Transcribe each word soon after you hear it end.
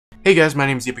Hey guys, my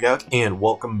name is TheEpicAlec, and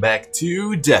welcome back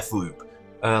to Deathloop.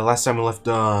 Last time we left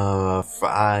off,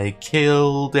 I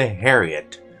killed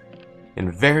Harriet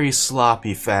in very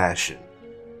sloppy fashion.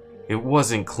 It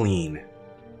wasn't clean.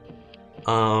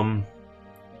 So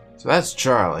that's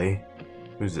Charlie.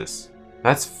 Who's this?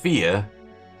 That's Fia.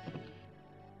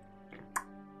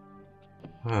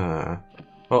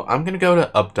 Well, I'm gonna go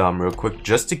to Updom real quick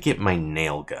just to get my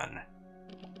nail gun.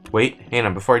 Wait, hang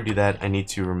on, before I do that, I need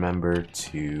to remember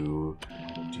to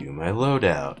do my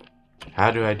loadout.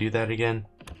 How do I do that again?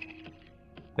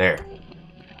 There.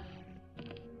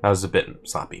 That was a bit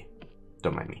sloppy.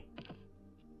 Don't mind me.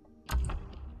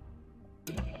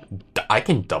 I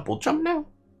can double jump now?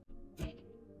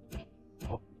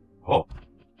 Oh.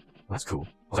 That's cool.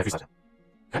 Can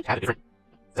I have a different...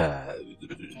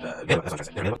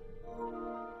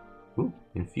 Ooh,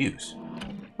 infuse.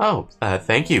 Oh,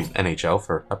 thank you, NHL,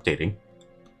 for updating.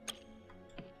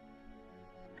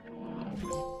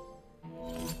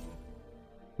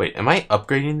 Wait, am I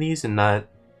upgrading these and not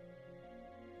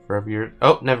forever year?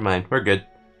 Oh, never mind. We're good.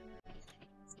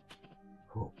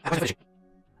 Cool. And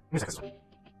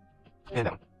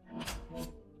that one.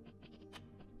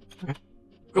 Okay.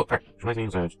 Cool. Alright.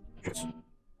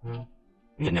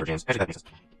 Never jams. Actually, that makes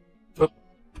sense. Oh.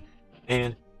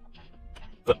 And...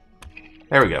 oh.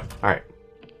 There we go. Alright.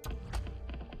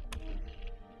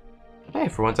 Hey,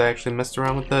 for once I actually messed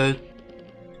around with the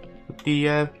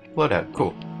loadout.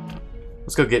 Cool.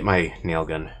 Let's go get my nail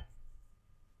gun.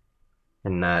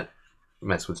 And not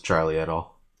mess with Charlie at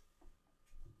all.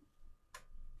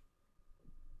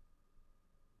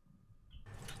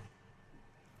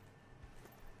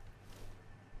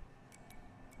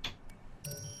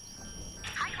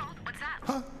 Hi, Colt. What's up?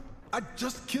 Huh? I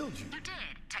just killed you. You did,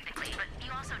 technically, but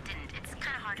you also didn't. It's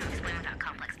kind of hard to explain without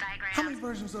complex diagrams. How many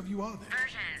versions of you are there?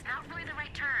 Versions, not really the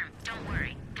right term. Don't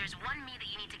worry. There's one me that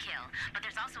you need to kill, but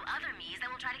there's also other me's that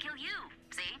will try to kill you.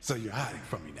 See? So you're hiding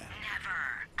from me now.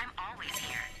 Never. I'm always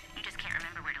here. You just can't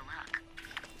remember where to look.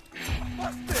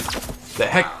 What's this? The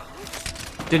heck?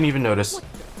 Didn't even notice.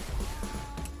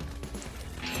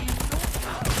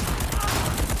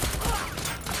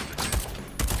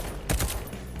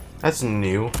 That's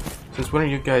new. Since when are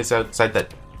you guys outside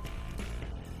that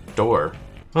door?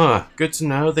 Huh, good to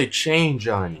know they change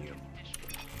on you.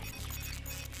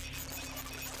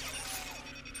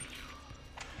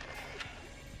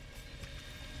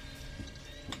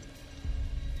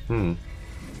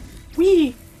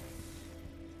 Whee!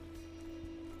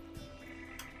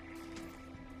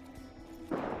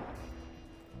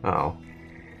 Oh.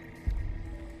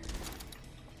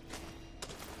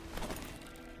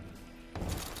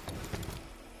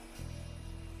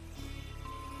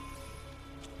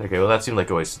 Okay, well that seemed like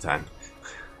a waste of time.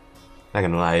 Not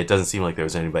gonna lie, it doesn't seem like there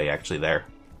was anybody actually there.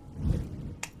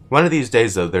 One of these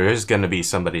days though, there is gonna be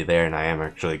somebody there and I am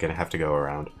actually gonna have to go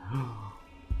around.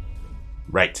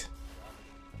 Right.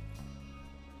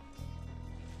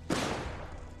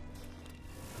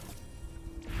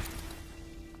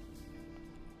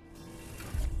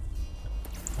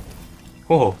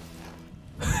 Whoa.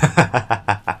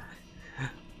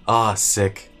 Ah,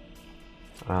 sick.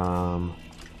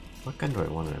 What gun do I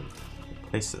want to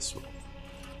replace this with?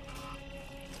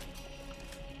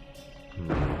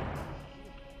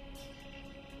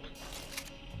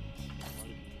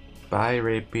 Bye,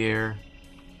 rapier.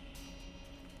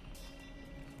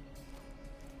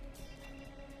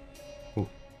 Ooh.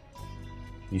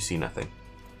 You see nothing.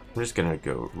 I'm just gonna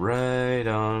go right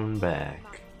on back.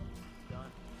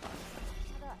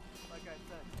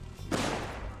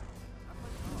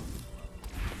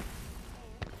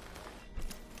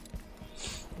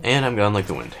 And I'm gone like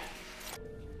the wind.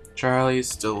 Charlie's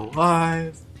still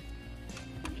alive.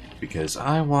 Because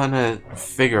I want to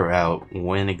figure out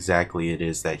when exactly it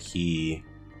is that he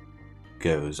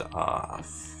goes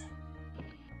off.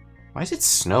 Why is it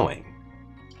snowing?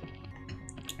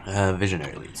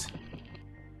 Visionary leads.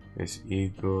 There's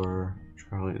Igor,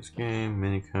 Charlie's game,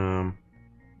 Minicom.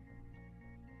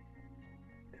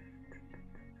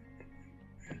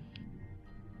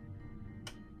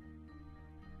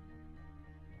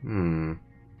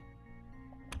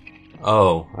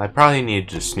 Oh, I probably need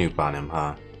to snoop on him,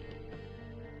 huh?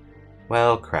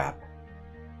 Well, crap.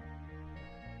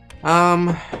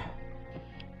 Well,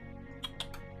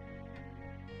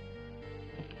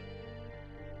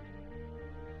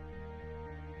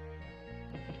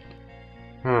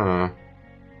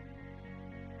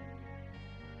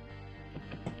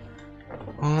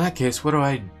 in that case, what do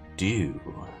I do?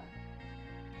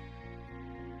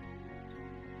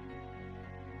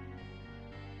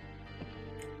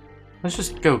 Let's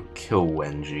just go kill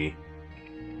Wenji.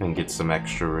 And get some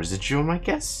extra residuum, I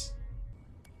guess?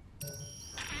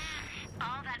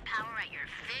 All that power at your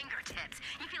fingertips.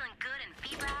 You feeling good and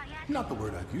febrile yet? Not the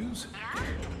word I'd use. Yeah?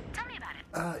 Tell me about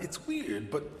it. It's weird,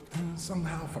 but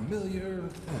somehow familiar.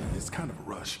 It's kind of a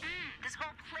rush. This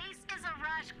whole place is a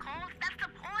rush, Colt. That's the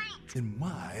point. In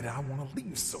why I want to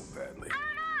leave so badly. I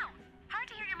don't know. Hard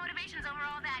to hear your motivations over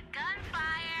all that gunfire.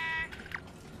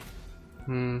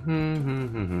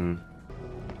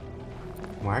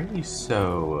 Why are you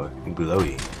so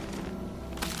glowy?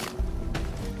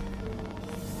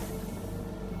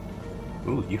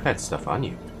 Ooh, you had stuff on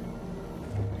you.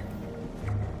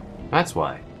 That's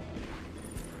why.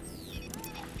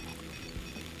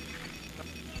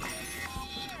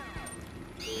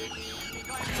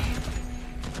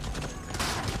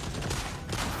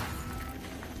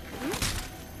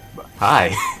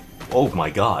 Hi. Oh my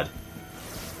god.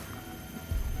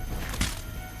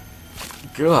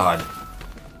 God.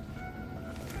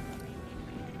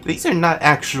 These are not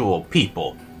actual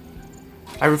people.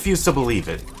 I refuse to believe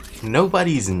it.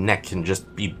 Nobody's neck can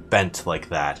just be bent like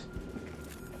that.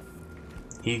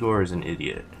 Igor is an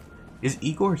idiot. Is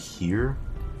Igor here?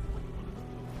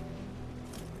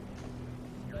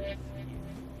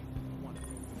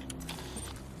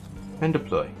 And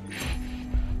deploy.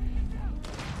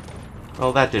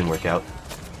 Well, that didn't work out.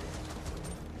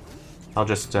 I'll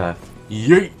just,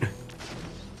 yeet!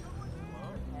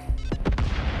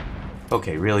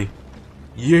 Okay, really?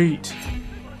 Yeet!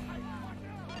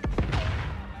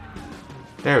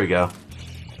 There we go.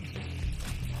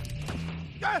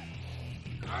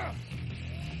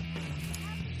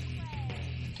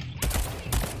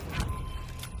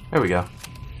 There we go.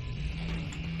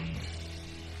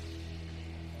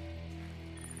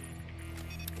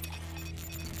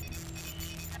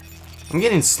 I'm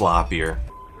getting sloppier.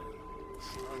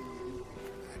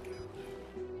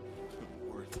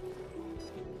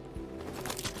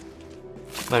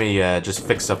 Let me just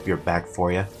fix up your back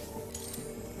for you.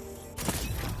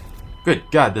 Good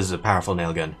God, this is a powerful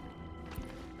nail gun.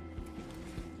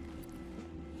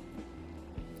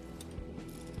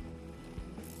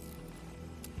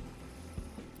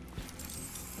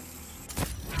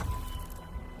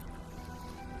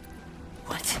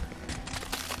 What?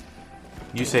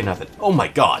 You say nothing. Oh my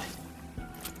God!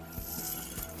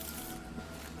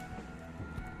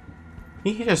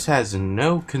 He just has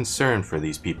no concern for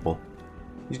these people.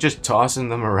 He's just tossing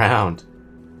them around.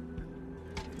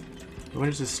 What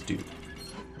does this do?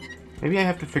 Maybe I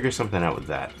have to figure something out with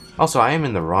that. Also, I am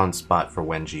in the wrong spot for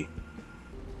Wenji.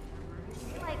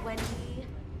 Right, Wendy.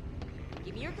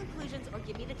 Give me your conclusions or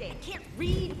give me the date. I can't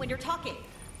read when you're talking.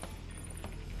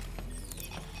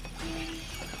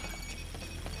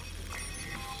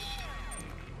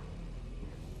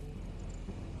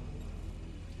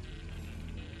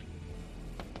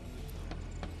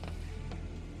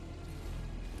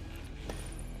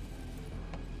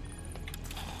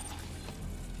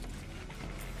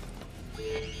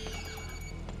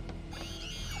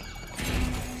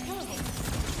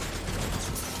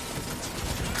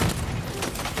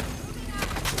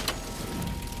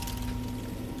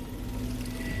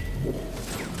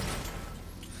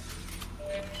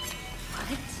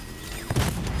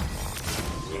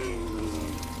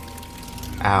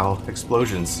 Ow,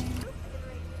 explosions.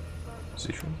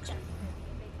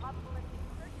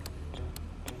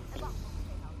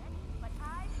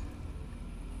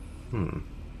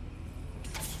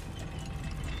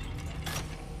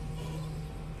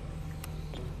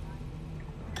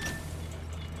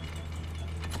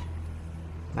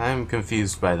 I'm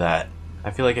confused by that. I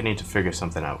feel like I need to figure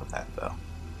something out with that, though.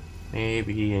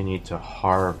 Maybe I need to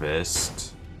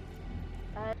harvest.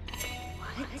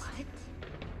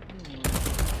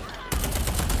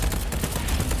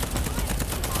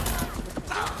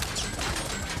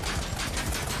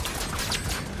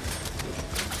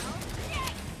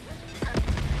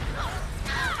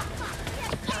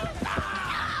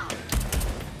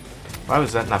 Why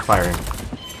was that not firing?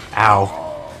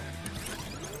 Ow.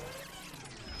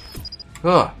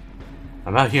 Ugh.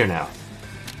 I'm out here now.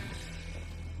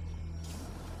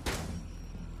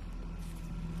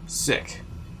 Sick.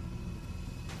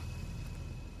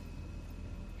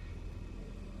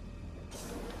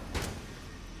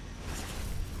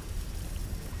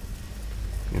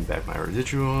 Give back my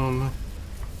residuum.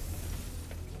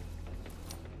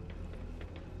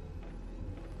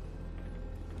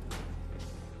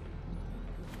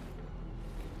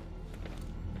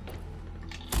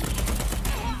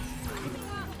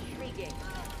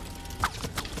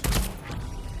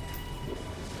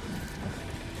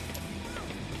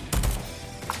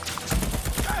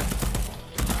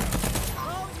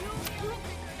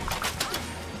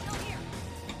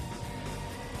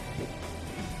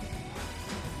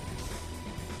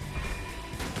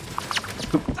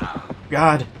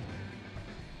 God.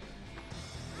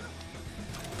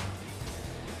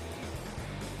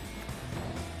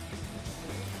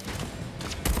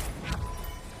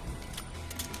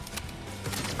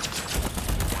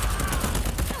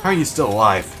 How are you still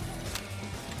alive?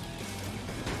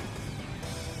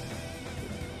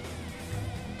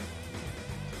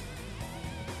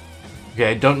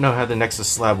 Okay, I don't know how the Nexus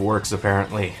slab works,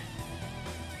 apparently.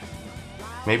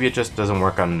 Maybe it just doesn't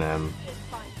work on them.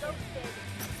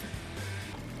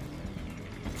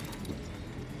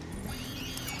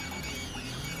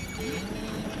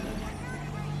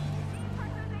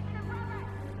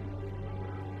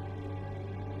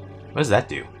 What does that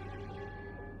do?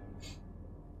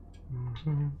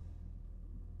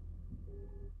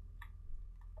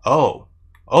 Oh.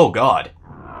 Oh, God.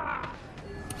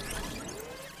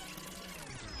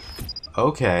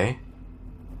 Okay.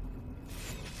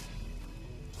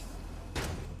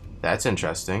 That's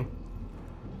interesting.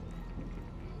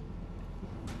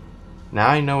 Now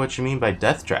I know what you mean by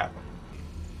death trap.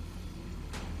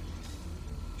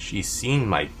 She's seen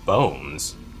my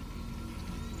bones.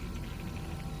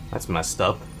 That's messed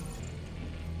up.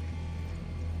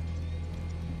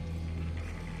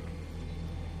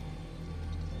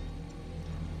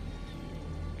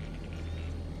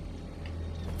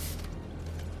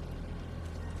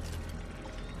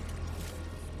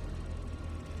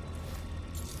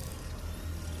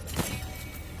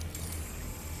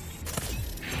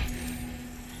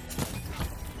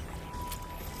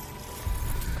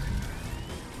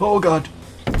 Oh God.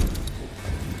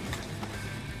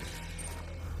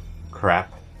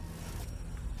 Crap.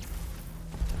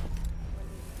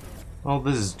 Oh,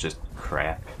 this is just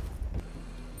crap.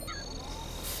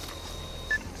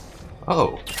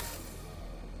 Oh.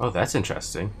 Oh, that's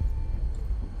interesting.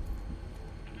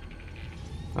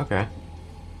 Okay.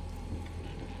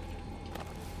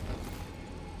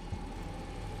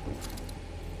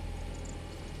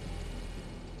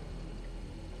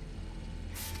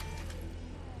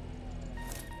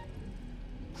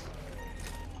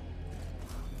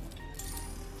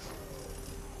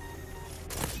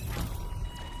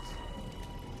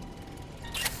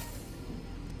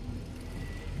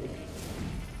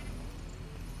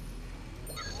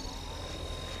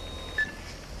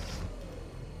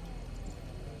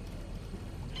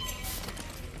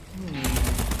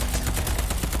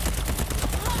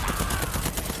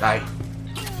 Die.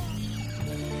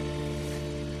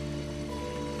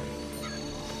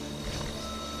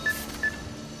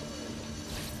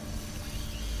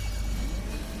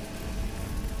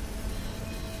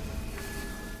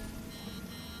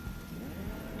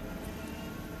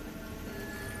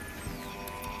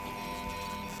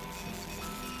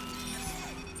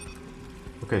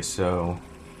 Okay, so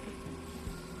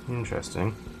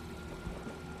interesting.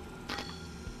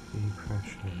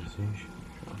 Depressurization.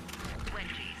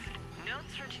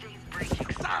 Notes for today's breach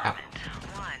experiment.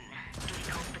 1.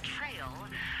 Illegal betrayal.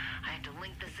 I have to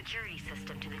link the security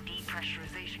system to the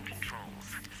depressurization controls.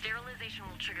 Sterilization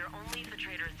will trigger only if the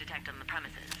traitor is detected on the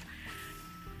premises.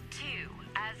 2.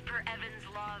 As per Evans'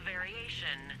 law of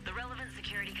variation, the relevant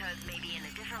security codes may be in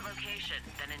a different location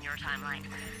than in your timeline.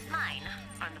 Mine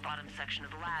are in the bottom section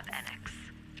of the lab annex.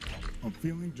 I'm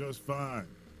feeling just fine.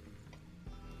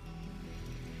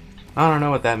 I don't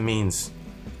know what that means.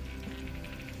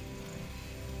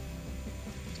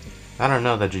 I don't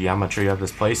know the geometry of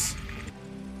this place.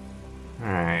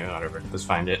 Alright, whatever. Let's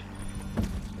find it.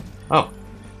 Oh.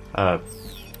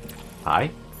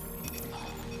 Hi?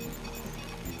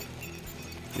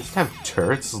 Just have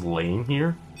turrets laying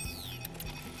here?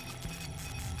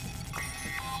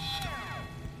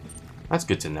 That's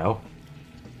good to know.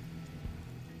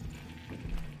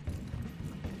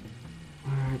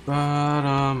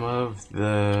 Bottom of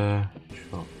the...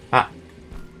 Ah!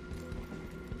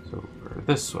 So we're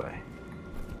this way.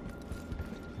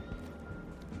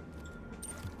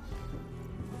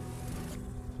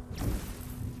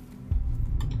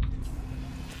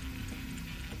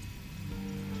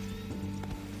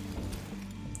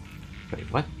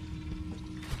 Wait, what?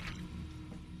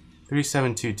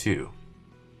 3722.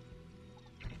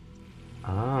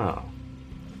 Oh.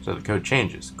 So the code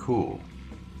changes. Cool.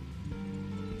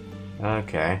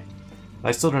 Okay.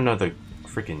 I still don't know the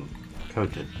freaking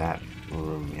code to that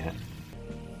room yet.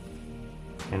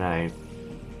 Can I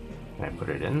put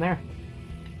it in there?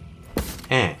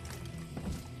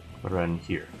 What about in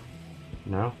here?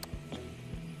 No?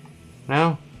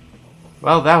 No?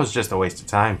 Well, that was just a waste of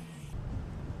time.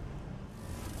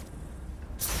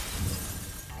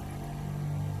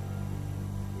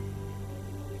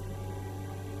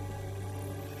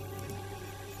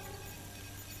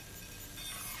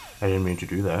 I didn't mean to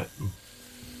do that.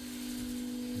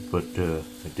 but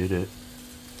I did it.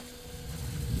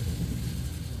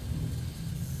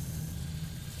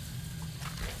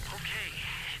 Okay,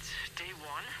 it's day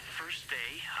one, first day.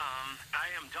 I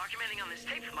am documenting on this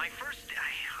tape my first day.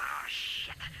 Oh,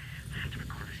 shit. I have to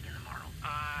record this again tomorrow.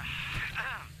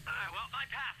 Well, I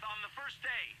passed on the first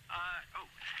day.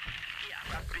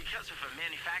 Because of a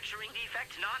manufacturing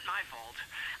defect, not my fault.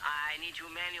 I need to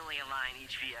manually align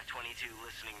each VF-22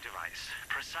 listening device.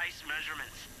 Precise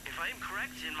measurements. If I am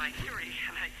correct in my theory,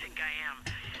 and I think I am,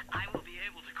 I will be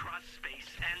able to cross space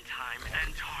and time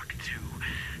and talk to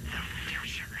the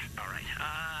future. Alright,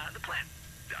 the plan.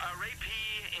 Array P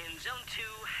in Zone 2,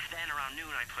 then around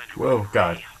noon I plan to Whoa,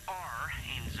 God. R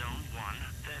in Zone 1,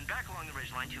 then back along the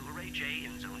ridgeline to Array J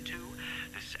in Zone 2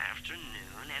 this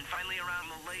afternoon, and finally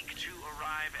around the lake to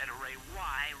arrive at Array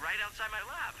Y right outside my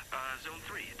lab, Zone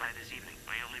 3, by this evening.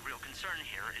 My only real concern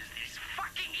here is these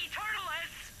fucking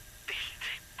Eternalists!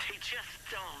 They just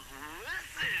don't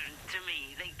listen to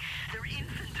me. Their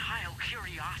infantile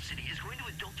curiosity is going to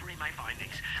adulterate my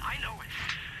findings. I know it.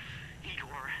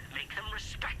 Igor, make them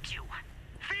respect you.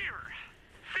 Fear!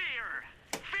 Fear!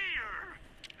 Fear!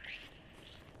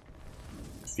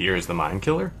 Fear is the mind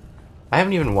killer? I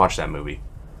haven't even watched that movie.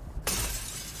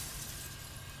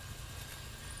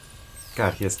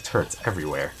 God, he has turrets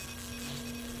everywhere.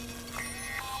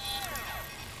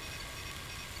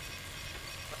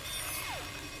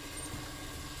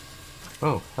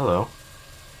 Oh, hello.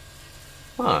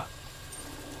 Huh.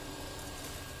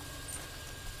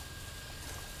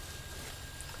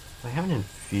 I haven't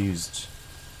infused.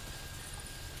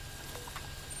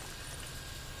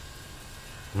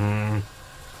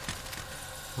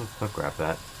 I'll grab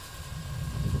that.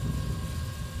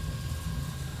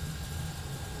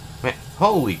 Man,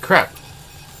 holy crap!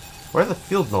 Where are the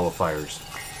field nullifiers?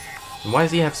 And why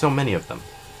does he have so many of them?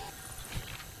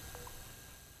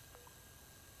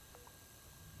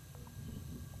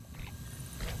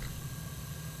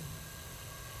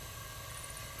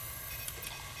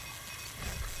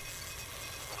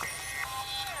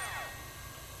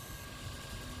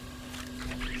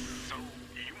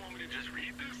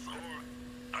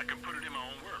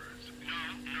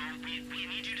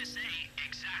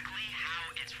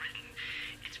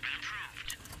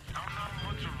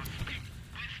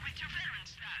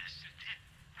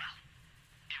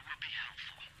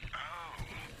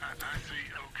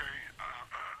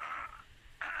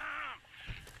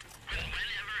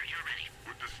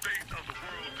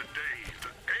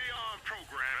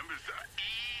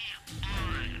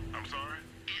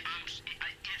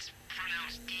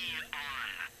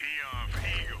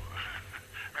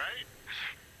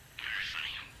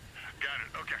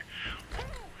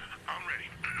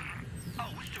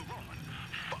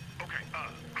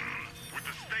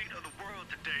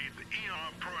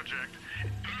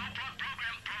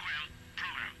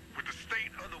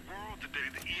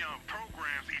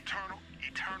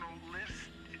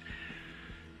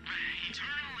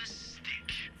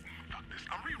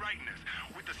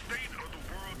 With the state of the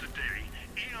world today,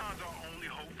 eons are only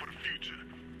hope for the future.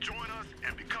 Join us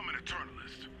and become an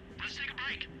Eternalist. Let's take a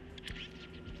break.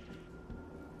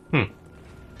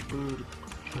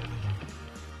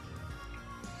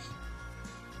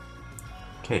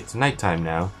 Okay, it's nighttime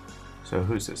now. So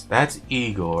who's this? That's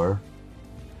Igor.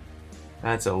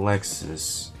 That's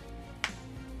Aleksis.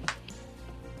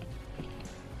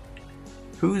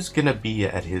 Who's gonna be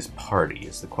at his party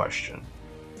is the question.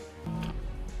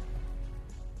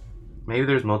 Maybe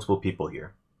there's multiple people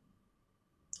here.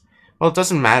 Well, it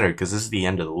doesn't matter because this is the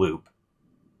end of the loop.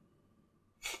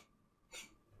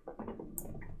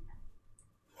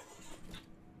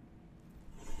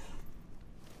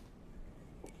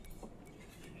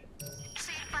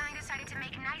 So you finally decided to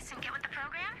make nice and get with the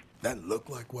program? That look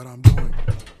like what I'm doing?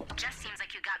 Just seems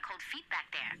like you got cold feet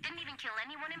back there. Didn't even kill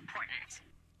anyone important.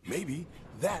 Maybe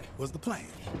that was the plan.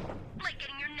 Like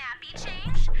getting your nappy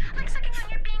changed? Like sucking on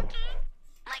your binky?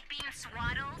 Like being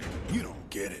swaddled? You don't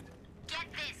get it. Get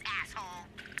this, asshole.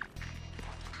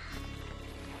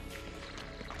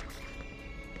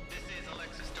 This is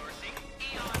Aleksis Dorsey,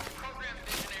 Eon's program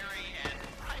visionary and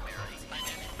primary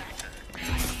financial backer.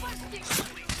 Please the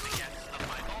guests of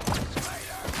my home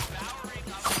devouring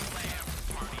up the lamb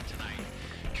party tonight.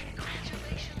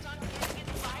 Congratulations on getting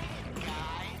invited,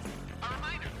 guys. A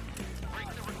reminder, bring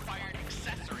the required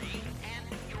accessory and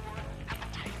your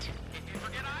appetite. If you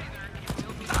forget either, you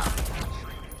will be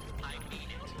treated. I mean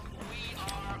it. We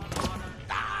are honored.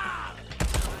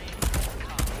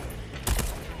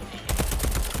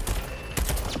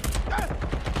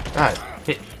 God,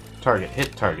 hit target,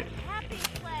 hit target. Happy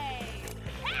play!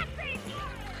 Happy!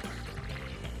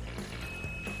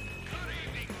 Good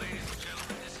evening, ladies and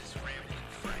gentlemen. This is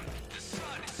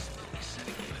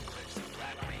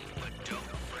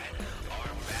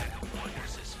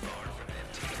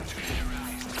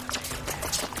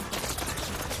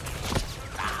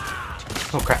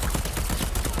Oh crap.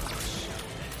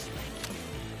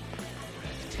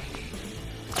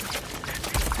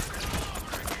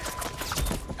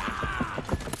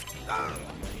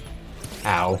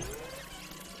 Ow.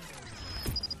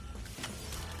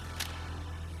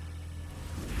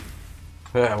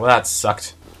 Well, that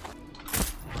sucked.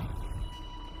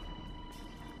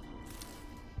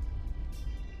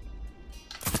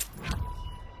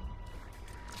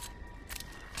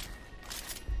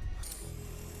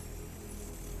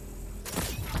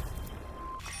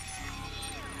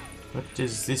 What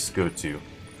does this go to?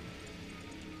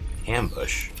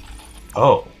 Ambush.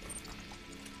 Oh.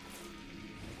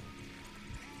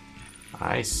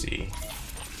 I see.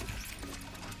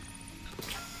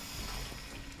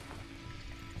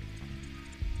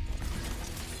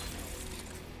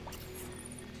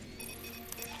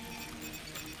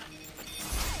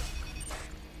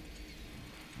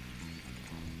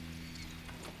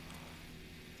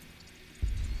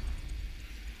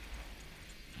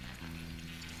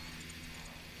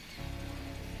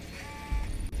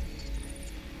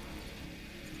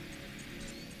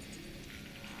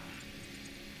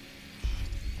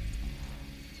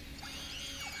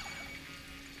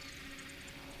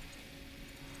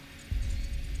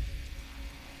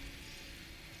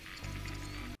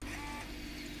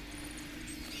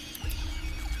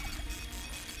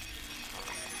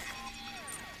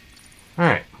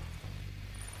 Alright.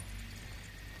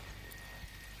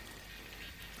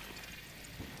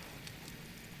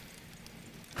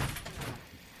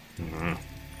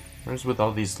 Where's with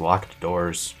all these locked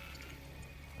doors?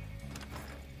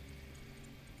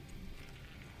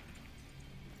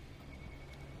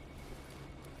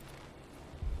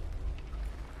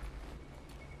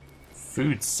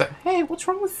 Food set. Hey, what's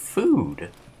wrong with food?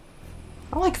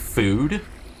 I like food.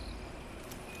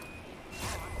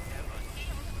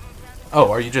 Oh,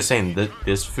 are you just saying that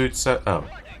this food set? Oh.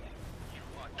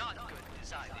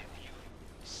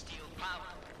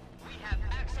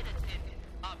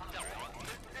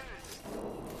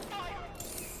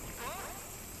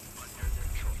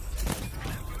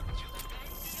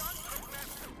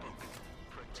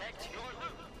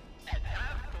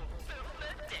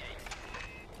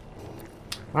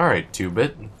 Alright,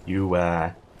 2-bit. You,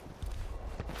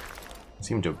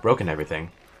 seem to have broken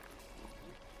everything.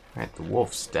 Alright, the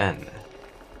wolf's den.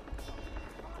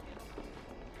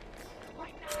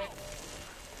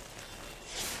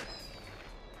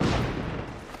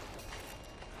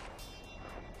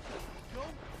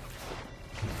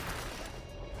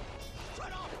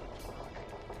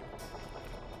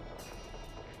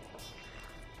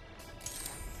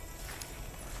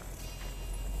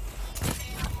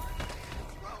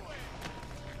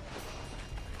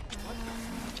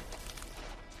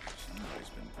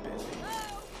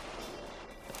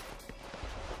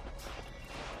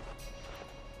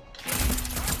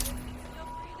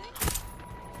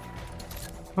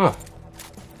 Huh.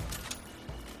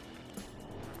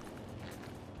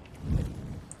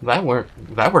 That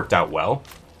worked out well.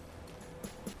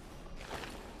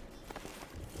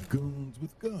 Goons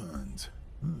with guns.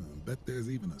 Bet there's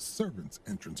even a servant's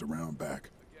entrance around back.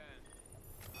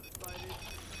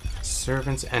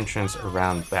 Servant's entrance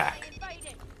around back.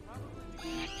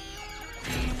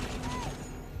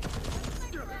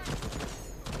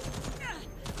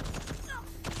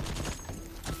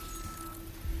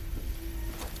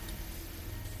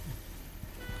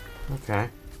 Okay.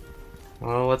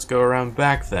 Well, let's go around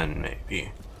back then,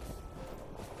 maybe.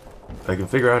 If I can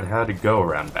figure out how to go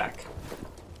around back.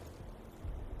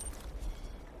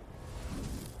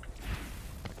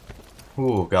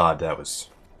 Oh god, that was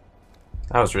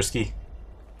risky.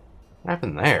 What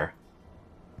happened there?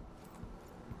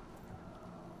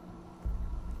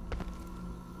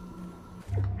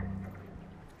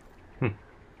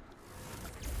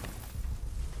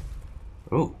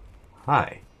 Ooh,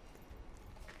 hi.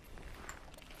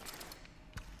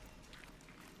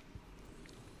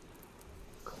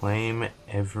 Claim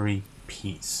every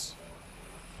piece.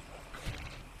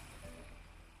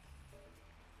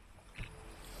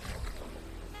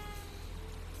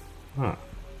 Huh.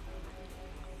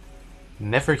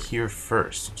 Never here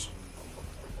first.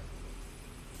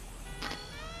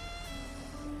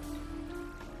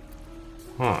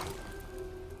 Huh.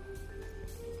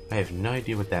 I have no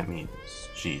idea what that means.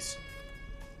 Jeez.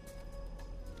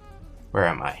 Where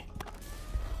am I?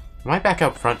 Am I back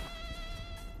out front?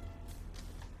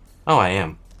 Oh, I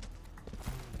am.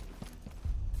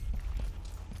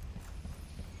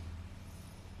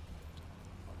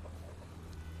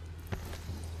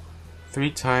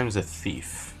 Three times a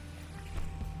thief.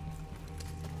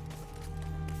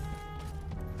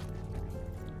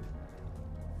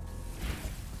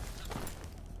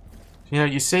 You know,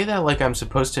 you say that like I'm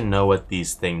supposed to know what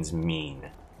these things mean.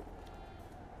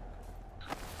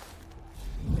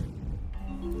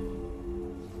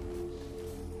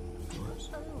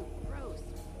 Oh, gross.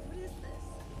 What is this?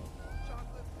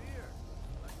 Chocolate beer.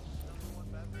 Like number one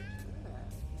beverage.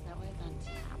 Is that why it's on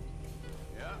tap?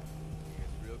 Yeah. He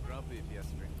gets real grumpy if he has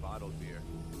to drink bottled beer.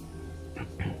 Oh,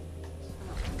 this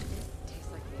tastes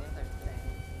like the other thing.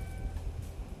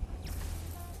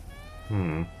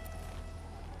 Hmm.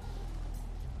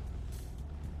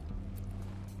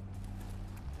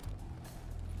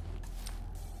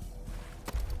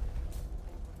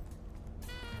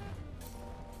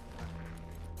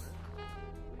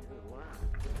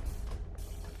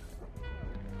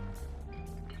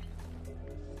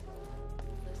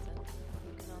 Listen,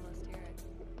 you can almost hear it.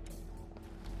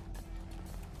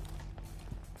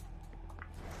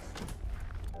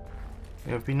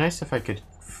 It would be nice if I could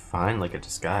find like a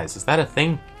disguise. Is that a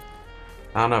thing?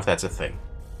 I don't know if that's a thing.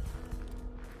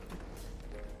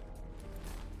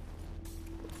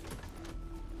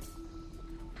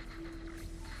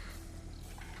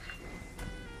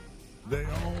 They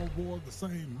all wore the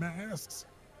same masks?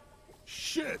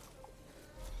 Shit!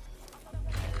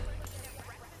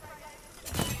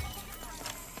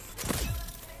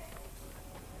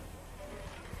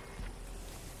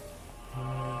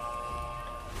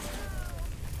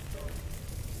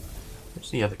 Where's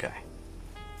the other guy?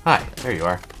 Hi, there you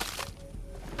are.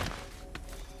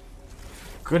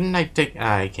 Couldn't I take...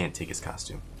 I can't take his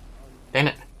costume. Dang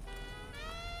it.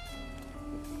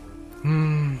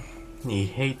 He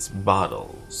hates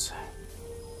bottles.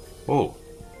 Oh.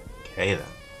 Okay then.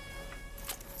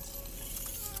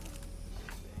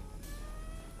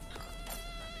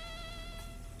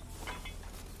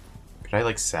 Could I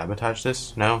like sabotage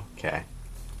this? No? Okay.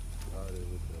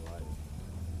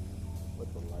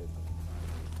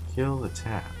 Kill the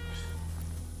tap.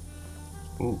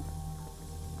 Ooh.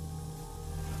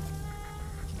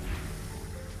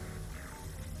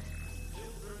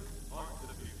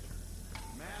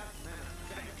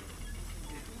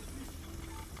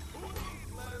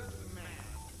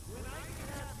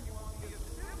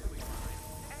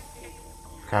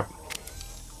 Crap.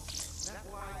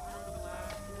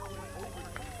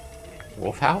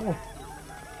 Wolf howl?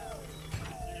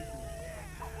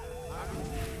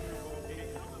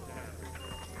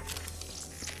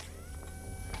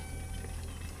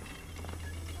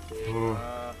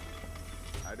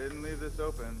 I didn't leave this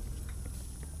open.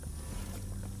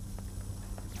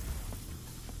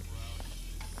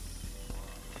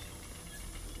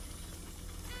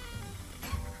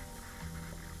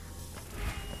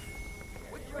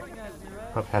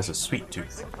 Pup has a sweet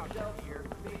tooth.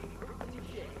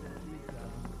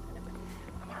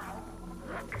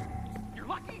 You're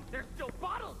lucky there's still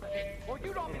bottles in it, or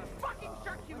you'd all be fucking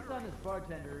charcuterie. Son, this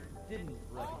bartender didn't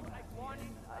recognize me.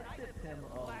 I tipped him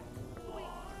a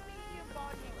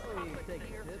Oh, he takes a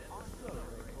tip. I'm so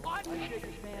grateful. I shake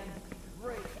his hand.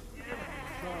 Great.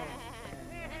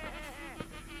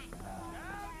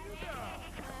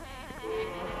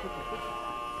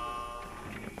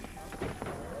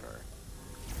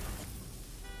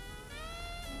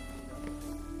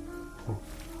 Oh,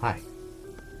 hi.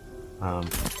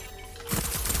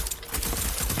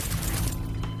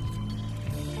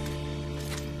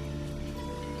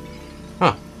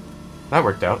 Huh. That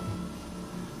worked out.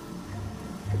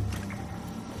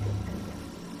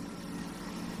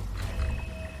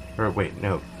 Or wait,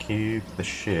 no. Keep the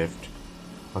shift.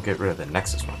 I'll get rid of the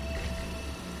Nexus one.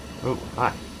 Oh,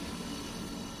 hi.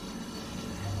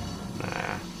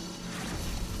 Nah.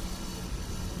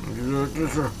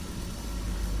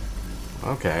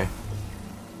 Okay.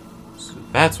 So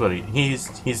that's what he's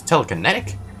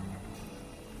telekinetic?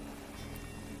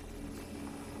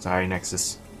 Sorry,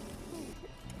 Nexus.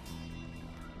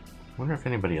 Wonder if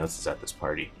anybody else is at this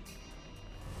party.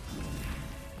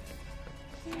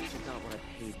 This is not what I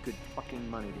paid good fucking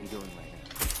money to be doing right now.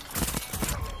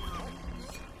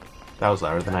 That was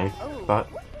louder than I thought.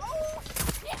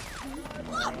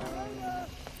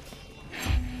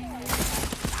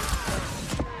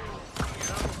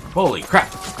 Holy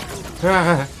crap!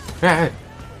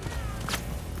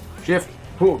 Shift!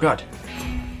 Oh god!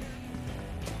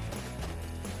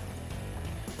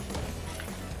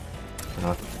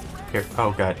 Here.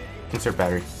 Oh god. Insert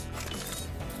battery.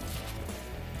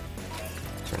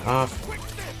 Turn off.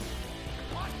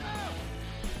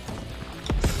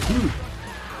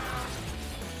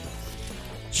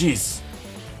 Jeez.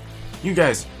 You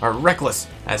guys are reckless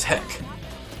as heck.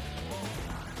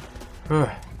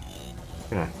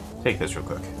 Gonna take this real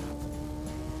quick.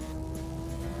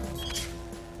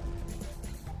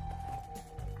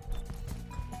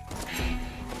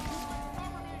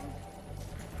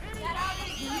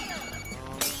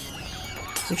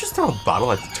 you just throw a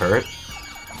bottle at the turret?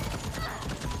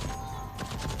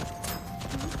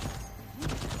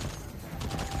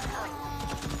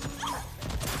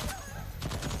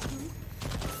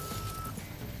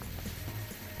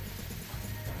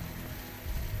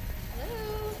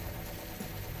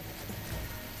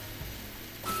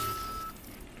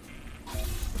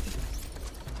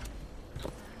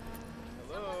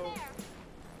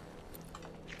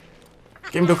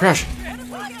 Game don't crash.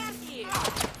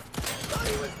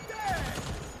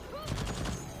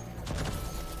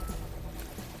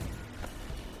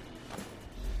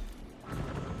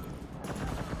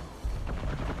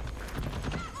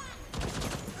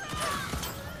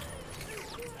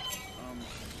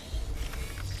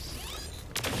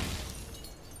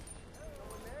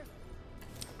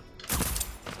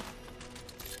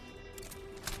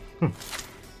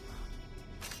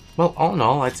 Well, all in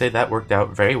all, I'd say that worked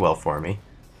out very well for me.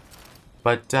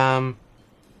 But, give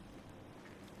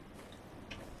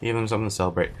them something to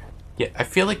celebrate. Yeah, I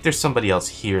feel like there's somebody else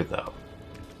here, though.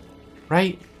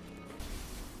 Right?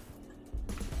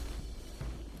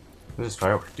 What does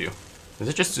firework do? Does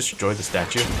it just destroy the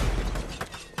statue?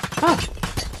 Ah!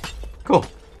 Cool.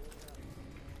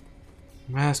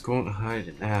 Mask won't hide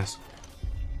an ass.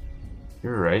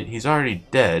 You're right, he's already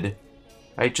dead.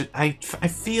 I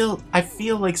feel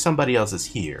like somebody else is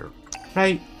here,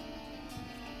 right?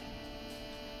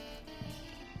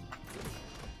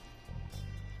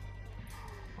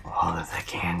 All of the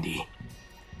candy.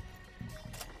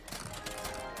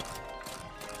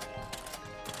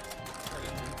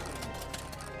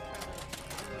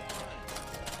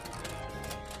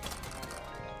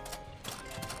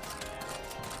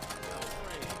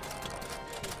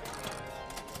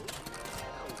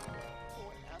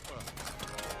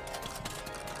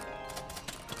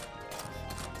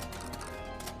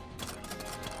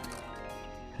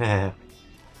 Yeah,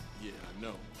 I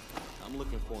know. I'm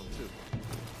looking for him too.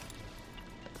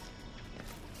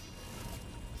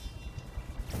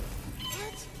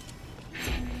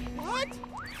 What?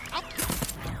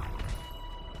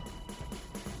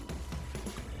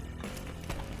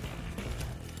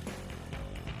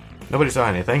 Nobody saw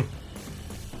anything.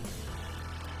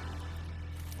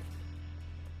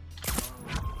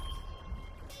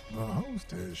 The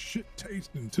host has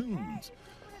shit-tasting tunes.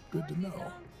 Good to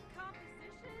know.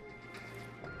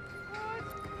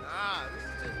 Ah, this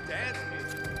is just dance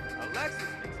music.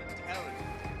 Aleksis makes intelligent.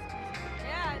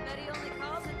 Yeah, I bet he only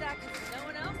calls it that because no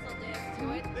one else will dance to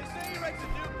it. They say he writes a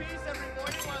new piece every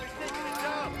morning while he's taking a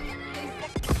dump.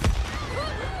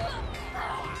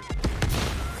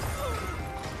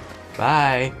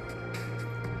 Bye.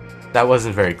 That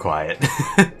wasn't very quiet.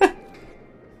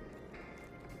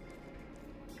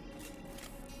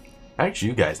 How did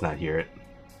you guys not hear it?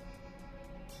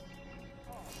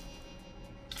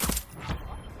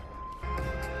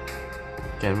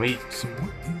 Can we? So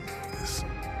what is this?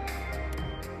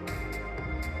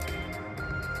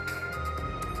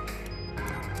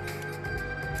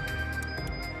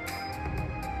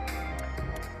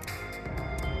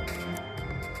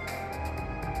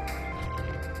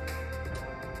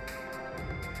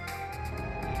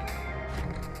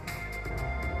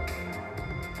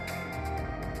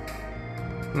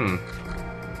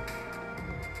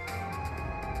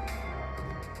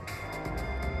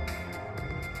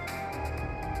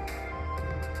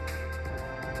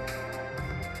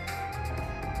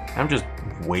 I'm just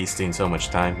wasting so much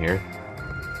time here.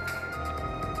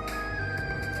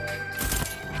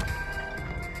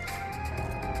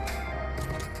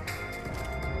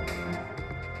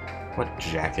 What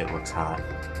jacket looks hot?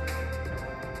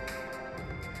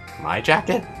 My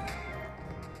jacket?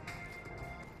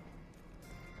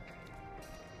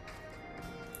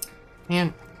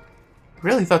 Man,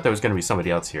 really thought there was going to be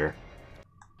somebody else here.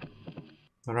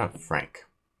 What about Frank?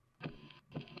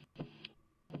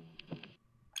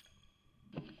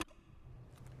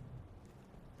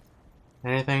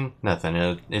 Anything? Nothing.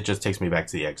 It just takes me back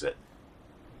to the exit.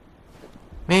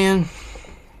 Man.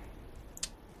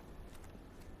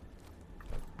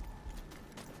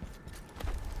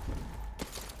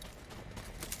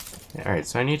 Alright,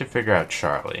 so I need to figure out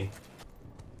Charlie.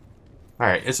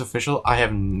 Alright, it's official. I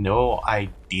have no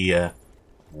idea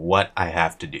what I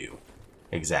have to do.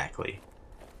 Exactly.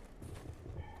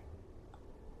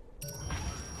 So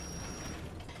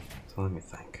let me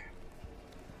think.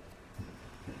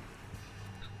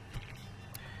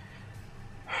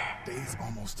 Day's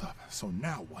almost up, so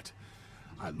now what?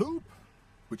 I loop,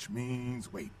 which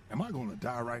means, wait, am I gonna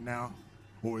die right now?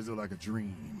 Or is it like a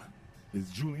dream? Is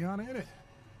Juliana in it?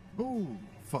 Oh,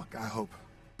 fuck, I hope.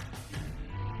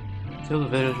 Killed the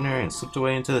veterinarian and slipped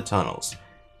away into the tunnels.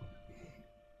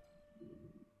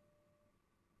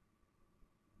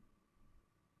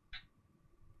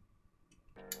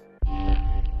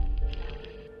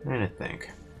 trying to think.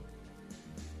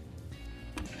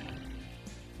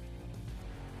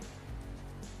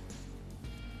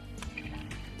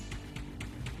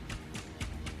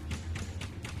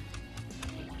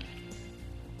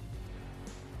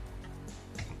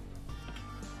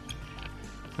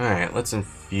 Alright, let's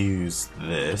infuse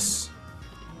this.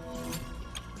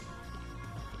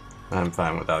 I'm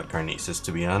fine without Carnesis,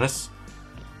 to be honest.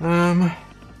 And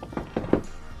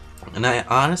I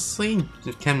honestly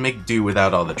can make do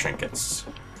without all the trinkets.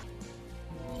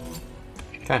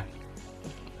 Okay.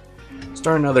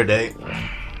 Start another day.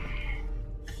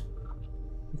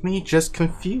 Me just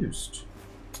confused.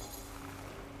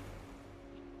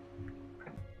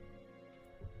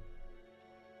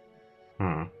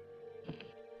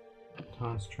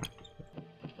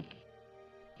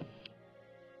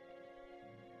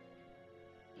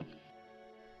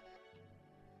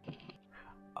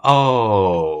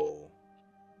 Oh.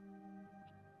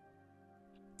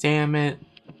 Damn it.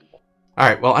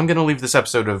 Alright, well, I'm gonna leave this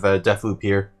episode of Deathloop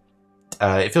here.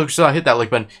 If you saw, hit that like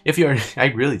button. If you're, I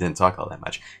really didn't talk all that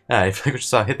much. If you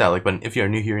saw, hit that like button. If you are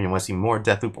new here and you want to see more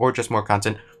Deathloop or just more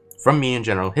content from me in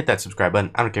general, hit that subscribe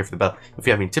button. I don't care for the bell. If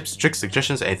you have any tips, tricks,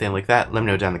 suggestions, anything like that, let me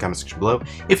know down in the comment section below.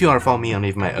 If you want to follow me on any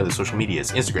of my other social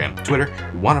medias, Instagram, Twitter,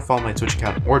 you want to follow my Twitch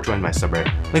account, or join my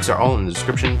subreddit, links are all in the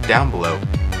description down below.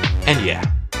 And yeah,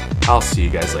 I'll see you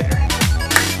guys later.